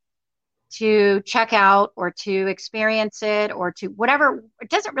medicine to check out or to experience it or to whatever, it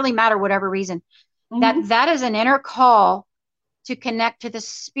doesn't really matter, whatever reason, that is an inner call to connect to the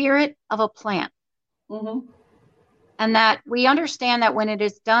spirit of a plant. And that we understand that when it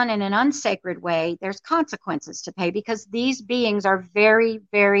is done in an unsacred way, there's consequences to pay, because these beings are very,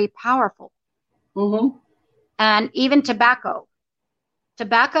 very powerful. And even tobacco.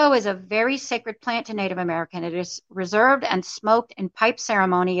 Tobacco is a very sacred plant to Native American. It is reserved and smoked in pipe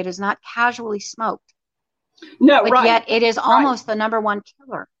ceremony. It is not casually smoked. No, but yet it is almost the number one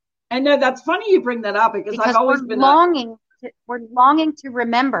killer. And no, that's funny you bring that up, because I've always been longing longing to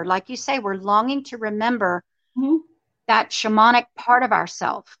remember, like you say, we're longing to remember that shamanic part of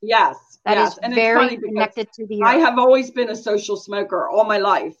ourselves. Yes. That yes. is and very connected to the earth. I have always been a social smoker all my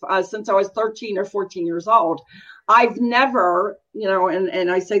life, since I was 13 or 14 years old. I've never,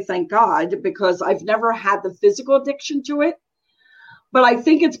 and I say thank God, because I've never had the physical addiction to it. But I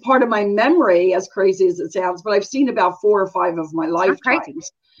think it's part of my memory, as crazy as it sounds, but I've seen about 4 or 5 of my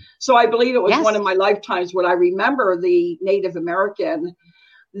lifetimes. So I believe it was one of my lifetimes when I remember the Native American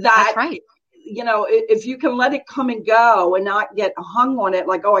that, if you can let it come and go and not get hung on it,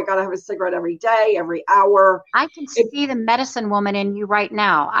 like, oh, I got to have a cigarette every day, every hour. I can see the medicine woman in you right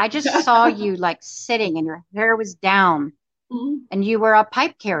now. I just saw you like sitting and your hair was down and you were a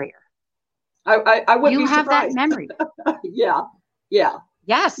pipe carrier. I wouldn't be surprised. You have that memory. Yeah. Yeah.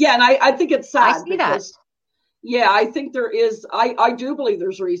 Yes. Yeah. And I think it's sad. I see that. Yeah, I think there is. I do believe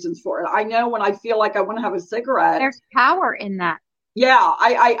there's reasons for it. I know when I feel like I want to have a cigarette. There's power in that. Yeah,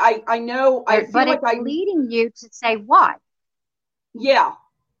 I know. I feel but like it's leading you to say why. Yeah,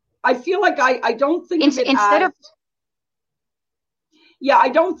 I feel like I don't think of it instead as, of. Yeah, I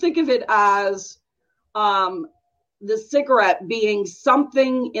don't think of it as the cigarette being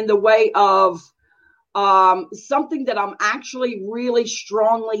something in the way of something that I'm actually really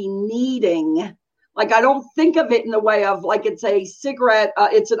strongly needing. Like, I don't think of it in the way of like it's a cigarette.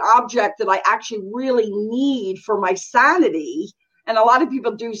 It's an object that I actually really need for my sanity. And a lot of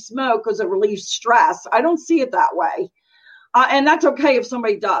people do smoke because it relieves stress. I don't see it that way. And that's okay if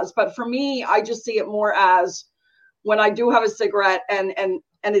somebody does. But for me, I just see it more as when I do have a cigarette and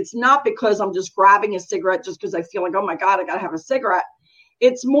it's not because I'm just grabbing a cigarette just because I feel like, oh my God, I got to have a cigarette.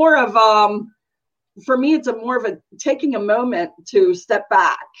 It's more of, for me, it's more of a taking a moment to step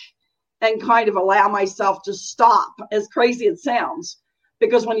back and kind of allow myself to stop, as crazy as it sounds.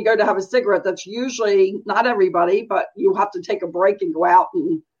 Because when you go to have a cigarette, that's usually not everybody, but you have to take a break and go out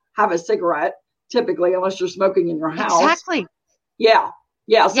and have a cigarette, typically, unless you're smoking in your house. Exactly. Yeah.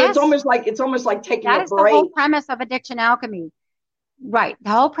 Yeah. So yes. it's almost like taking that a break. That is the whole premise of Addiction Alchemy. Right.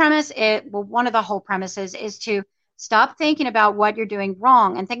 The whole premise one of the whole premises is to stop thinking about what you're doing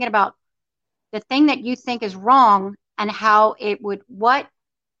wrong and thinking about the thing that you think is wrong and how it would, what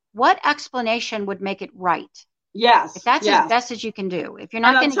explanation would make it right. Yes. If that's as best as you can do. If you're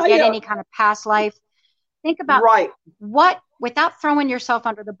not going to get any kind of past life, think about what, without throwing yourself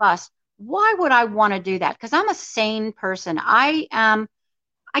under the bus, why would I want to do that? Because I'm a sane person. I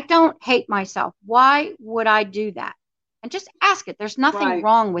don't hate myself. Why would I do that? And just ask it. There's nothing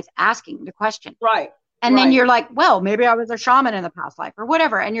wrong with asking the question. Right. And then you're like, well, maybe I was a shaman in the past life or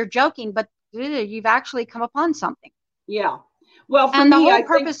whatever. And you're joking, but you've actually come upon something. Yeah. Well, for and me, the whole I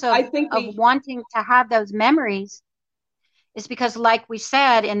purpose think of wanting to have those memories is because, like we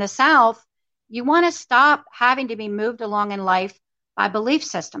said, in the South, you want to stop having to be moved along in life by belief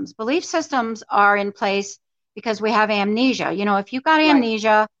systems. Belief systems are in place because we have amnesia. You know, if you got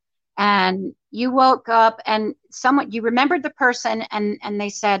amnesia and you woke up and you remembered the person and they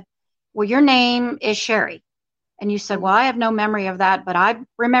said, well, your name is Sherry. And you said, well, I have no memory of that, but I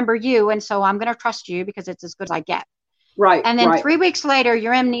remember you. And so I'm going to trust you because it's as good as I get. Right. And then 3 weeks later,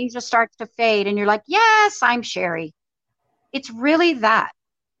 your amnesia starts to fade and you're like, yes, I'm Sherry. It's really that.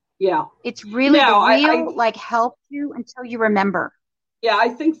 Yeah. It's really like help you until you remember. Yeah. I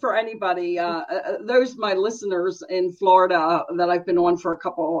think for anybody, those my listeners in Florida that I've been on for a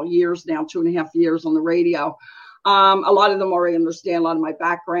couple of years now, 2.5 years on the radio. A lot of them already understand a lot of my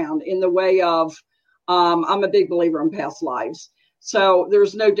background in the way of, I'm a big believer in past lives. So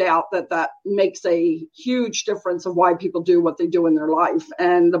there's no doubt that makes a huge difference of why people do what they do in their life.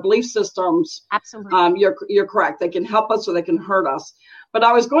 And the belief systems, absolutely, you're correct. They can help us or they can hurt us. But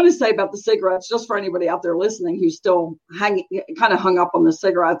I was going to say about the cigarettes, just for anybody out there listening who's still kind of hung up on the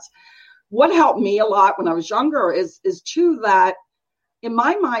cigarettes. What helped me a lot when I was younger is too that in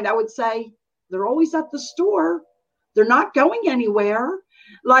my mind, I would say they're always at the store. They're not going anywhere.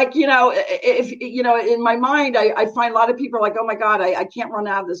 Like, if, in my mind, I find a lot of people are like, oh my God, I can't run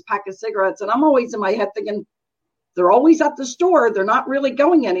out of this pack of cigarettes. And I'm always in my head thinking, they're always at the store. They're not really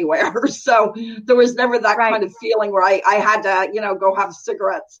going anywhere. So there was never that kind of feeling where I had to, go have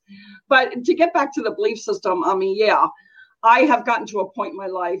cigarettes. But to get back to the belief system, I mean, I have gotten to a point in my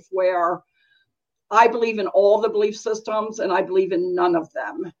life where I believe in all the belief systems and I believe in none of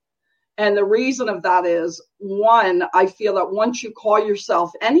them. And the reason of that is, one, I feel that once you call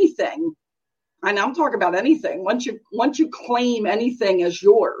yourself anything, and I'm talking about anything, once you claim anything as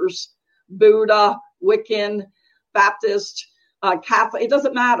yours, Buddha, Wiccan, Baptist, Catholic, it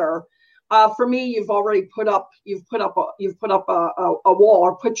doesn't matter. For me, you've put up a wall,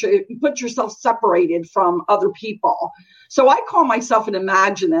 or put yourself separated from other people. So I call myself an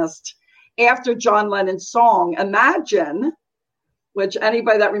Imaginist after John Lennon's song Imagine, which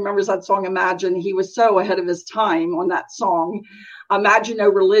anybody that remembers that song Imagine, he was so ahead of his time on that song. Imagine no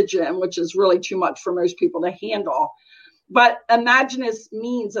religion, which is really too much for most people to handle. But Imaginist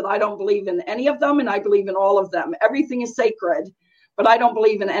means that I don't believe in any of them, and I believe in all of them. Everything is sacred, but I don't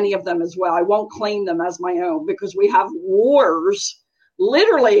believe in any of them as well. I won't claim them as my own, because we have wars,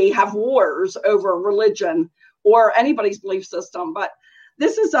 literally have wars over religion or anybody's belief system. But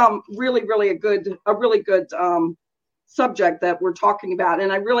this is really, really a really good subject that we're talking about.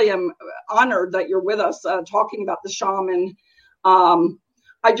 And I really am honored that you're with us talking about the shaman.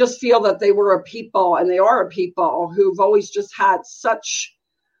 I just feel that they were a people, and they are a people who've always just had such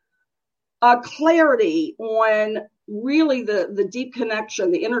a clarity on really the deep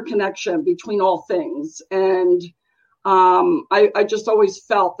connection, the interconnection between all things. And I just always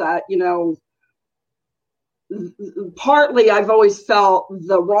felt that, partly I've always felt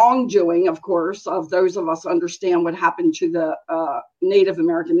the wrongdoing, of course, of those of us who understand what happened to the Native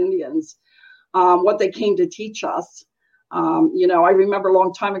American Indians, what they came to teach us. I remember a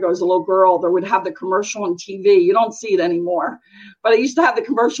long time ago as a little girl, they would have the commercial on TV. You don't see it anymore, but I used to have the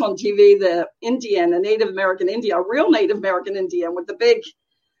commercial on TV, the Native American Indian, a real Native American Indian with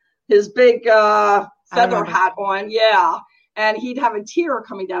his big feather hat on. Yeah. And he'd have a tear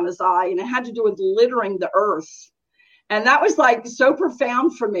coming down his eye, and it had to do with littering the earth. And that was like so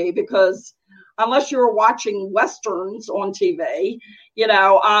profound for me, because unless you were watching Westerns on TV,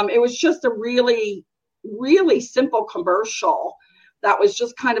 it was just a really, really simple commercial that was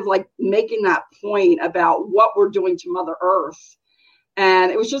just kind of like making that point about what we're doing to Mother Earth.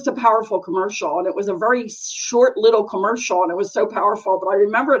 And it was just a powerful commercial, and it was a very short little commercial, and it was so powerful. But I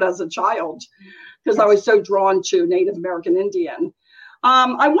remember it as a child because I was so drawn to Native American Indian.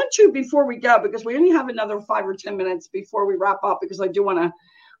 I want to, before we go, because we only have another 5 or 10 minutes before we wrap up, because I do want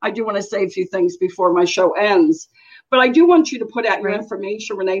to say a few things before my show ends. But I do want you to put out your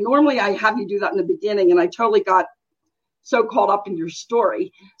information, Renee. Normally I have you do that in the beginning, and I totally got so caught up in your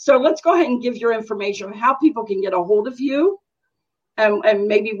story. So let's go ahead and give your information of how people can get a hold of you, and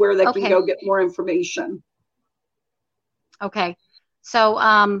maybe where they can go get more information. Okay. So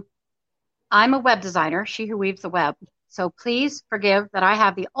I'm a web designer, she who weaves the web. So please forgive that I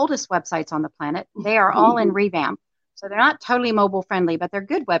have the oldest websites on the planet. They are all in revamp. So they're not totally mobile friendly, but they're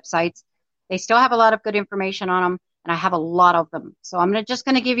good websites. They still have a lot of good information on them, and I have a lot of them. So I'm just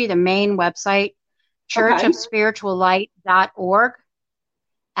going to give you the main website, churchofspirituallight.org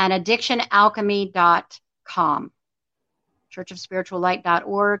and addictionalchemy.com.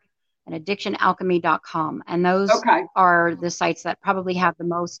 churchofspirituallight.org and addictionalchemy.com. And those are the sites that probably have the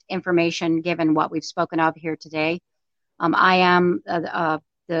most information given what we've spoken of here today. I am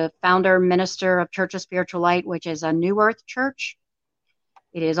the founder minister of Church of Spiritual Light, which is a New Earth church.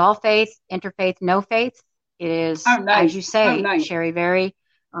 It is all faith, interfaith, no faith. It is, as you say, Sherry, very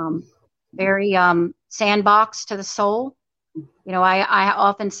sandbox to the soul. I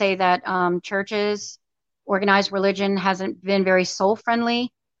often say that churches, organized religion hasn't been very soul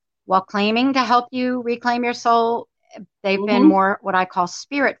friendly. While claiming to help you reclaim your soul, they've been more what I call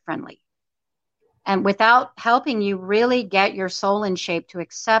spirit friendly. And without helping you really get your soul in shape to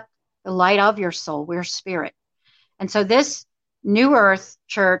accept the light of your soul, we're spirit. And so this New Earth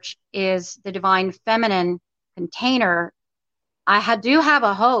church is the divine feminine container. I do have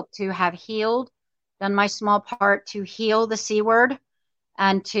a hope to have healed, done my small part to heal the C word,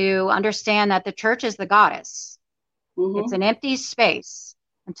 and to understand that the church is the goddess. It's an empty space.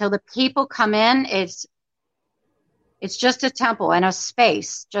 Until the people come in, it's just a temple and a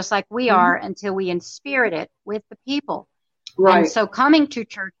space, just like we are, until we inspirit it with the people. Right. And so coming to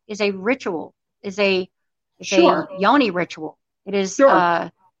church is a ritual, a yoni ritual. It is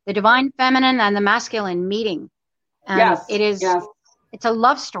the divine feminine and the masculine meeting. And it's a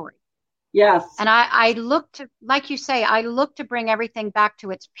love story. Yes. And I look to, like you say, I look to bring everything back to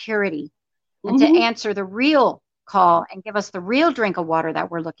its purity and to answer the real call and give us the real drink of water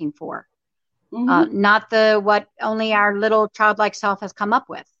that we're looking for. Not what only our little childlike self has come up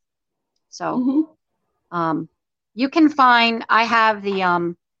with. So you can find, I have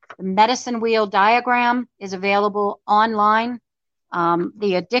the medicine wheel diagram is available online.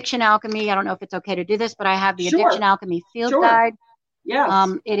 The Addiction Alchemy, I don't know if it's okay to do this, but I have the Addiction Alchemy field guide.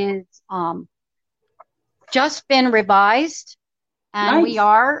 Yes. It is just been revised, and we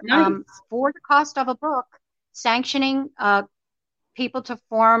are, for the cost of a book, sanctioning people to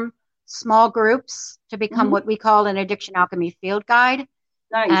form small groups to become what we call an Addiction Alchemy field guide.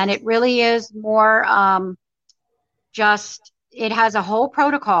 Nice. And it really is more it has a whole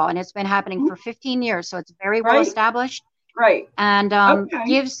protocol, and it's been happening for 15 years. So it's very well established. Right. And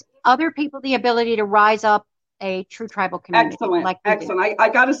gives other people the ability to rise up a true tribal community. Excellent. Excellent. I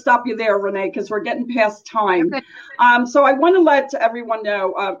got to stop you there, Renee, because we're getting past time. So I want to let everyone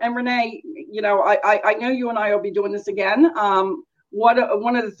know, and Renee, I know you and I will be doing this again. One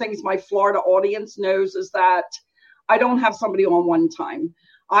of the things my Florida audience knows is that I don't have somebody on one time.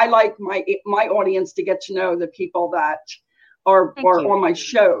 I like my audience to get to know the people that are on my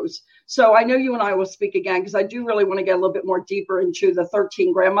shows. So I know you and I will speak again, because I do really want to get a little bit more deeper into the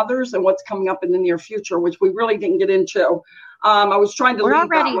 13 grandmothers and what's coming up in the near future, which we really didn't get into. I was trying to. We're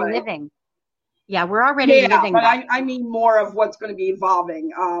already living. Yeah, we're already living. But I mean more of what's going to be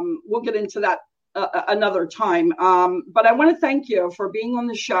evolving. We'll get into that another time. But I want to thank you for being on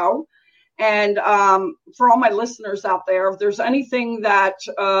the show. And for all my listeners out there, if there's anything that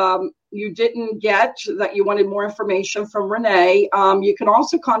you didn't get, that you wanted more information from Renee, you can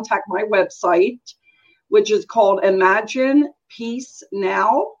also contact my website, which is called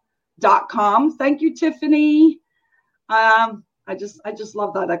imaginepeacenow.com. Thank you, Tiffany. I just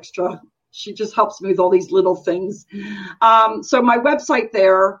love that extra. She just helps me with all these little things. So my website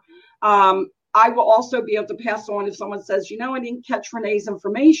there, I will also be able to pass on if someone says, I didn't catch Renee's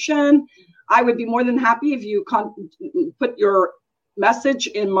information. I would be more than happy if you put your message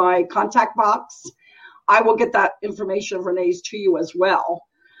in my contact box. I will get that information of Renee's to you as well.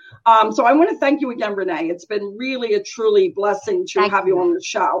 So I want to thank you again, Renee. It's been really a truly blessing to have you on the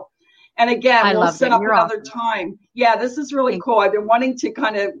show. And again, we'll set up another time. Yeah, this is really cool. I've been wanting to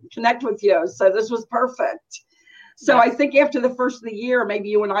kind of connect with you. So this was perfect. So I think after the first of the year, maybe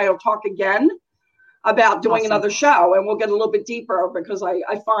you and I will talk again about doing another show, and we'll get a little bit deeper, because I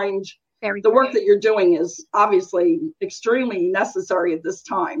find the work that you're doing is obviously extremely necessary at this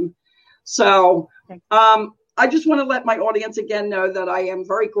time. So I just want to let my audience again know that I am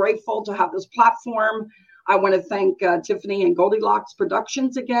very grateful to have this platform. I want to thank Tiffany and Goldilocks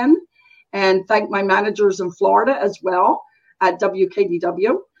Productions again, and thank my managers in Florida as well at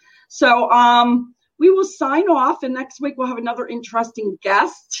WKDW. So we will sign off, and next week we'll have another interesting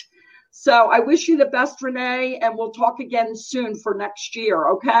guest. So I wish you the best, Renee, and we'll talk again soon for next year,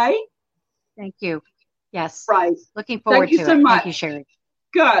 okay? Thank you. Yes. Right. Looking forward to it. So much. Thank you, Sherry.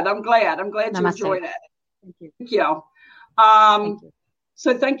 Good. I'm glad you enjoyed it. Thank you. Thank you.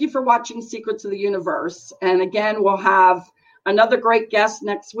 So thank you for watching Secrets of the Universe. And again, we'll have another great guest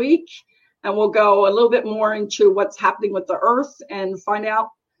next week, and we'll go a little bit more into what's happening with the Earth and find out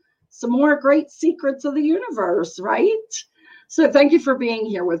some more great secrets of the universe, right? So thank you for being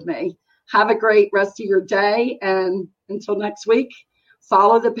here with me. Have a great rest of your day. And until next week,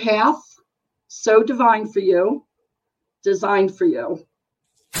 follow the path so divine for you, designed for you.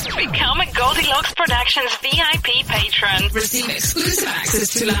 Become a Goldilocks Productions VIP patron. Receive exclusive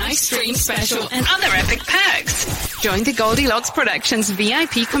access to live stream special and other epic perks. Join the Goldilocks Productions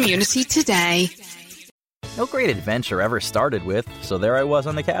VIP community today. No great adventure ever started with, so there I was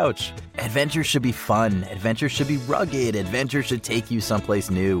on the couch. Adventure should be fun. Adventure should be rugged. Adventure should take you someplace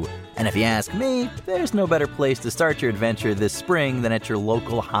new. And if you ask me, there's no better place to start your adventure this spring than at your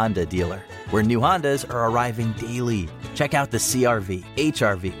local Honda dealer, where new Hondas are arriving daily. Check out the CR-V,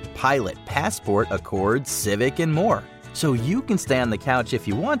 HR-V, Pilot, Passport, Accord, Civic, and more. So you can stay on the couch if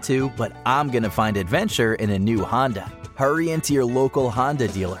you want to, but I'm going to find adventure in a new Honda. Hurry into your local Honda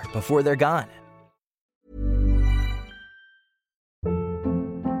dealer before they're gone.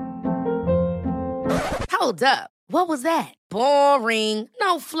 Hold up. What was that? Boring.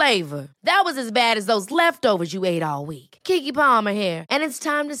 No flavor. That was as bad as those leftovers you ate all week. Keke Palmer here, and it's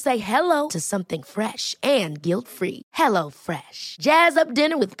time to say hello to something fresh and guilt-free. Hello Fresh. Jazz up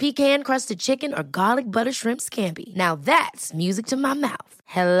dinner with pecan-crusted chicken or garlic butter shrimp scampi. Now that's music to my mouth.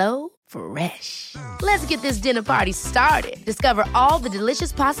 Hello Fresh. Let's get this dinner party started. Discover all the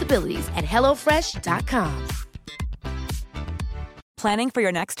delicious possibilities at HelloFresh.com. Planning for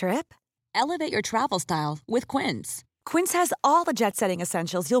your next trip? Elevate your travel style with Quince. Quince has all the jet-setting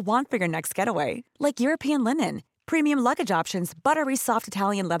essentials you'll want for your next getaway, like European linen, premium luggage options, buttery soft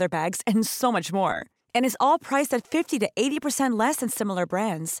Italian leather bags, and so much more. And is all priced at 50 to 80% less than similar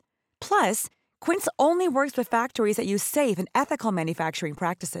brands. Plus, Quince only works with factories that use safe and ethical manufacturing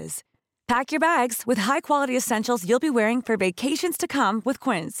practices. Pack your bags with high-quality essentials you'll be wearing for vacations to come with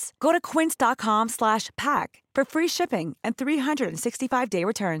Quince. Go to quince.com/pack for free shipping and 365-day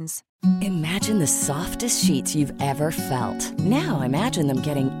returns. Imagine the softest sheets you've ever felt. Now imagine them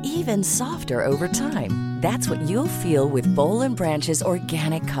getting even softer over time. That's what you'll feel with Boll & Branch's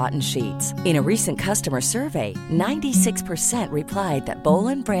organic cotton sheets. In a recent customer survey, 96% replied that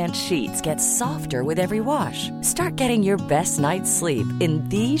Boll & Branch sheets get softer with every wash. Start getting your best night's sleep in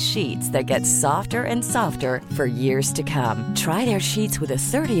these sheets that get softer and softer for years to come. Try their sheets with a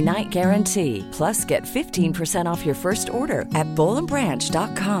 30-night guarantee. Plus, get 15% off your first order at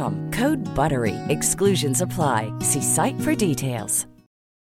bollandbranch.com. Code BUTTERY. Exclusions apply. See site for details.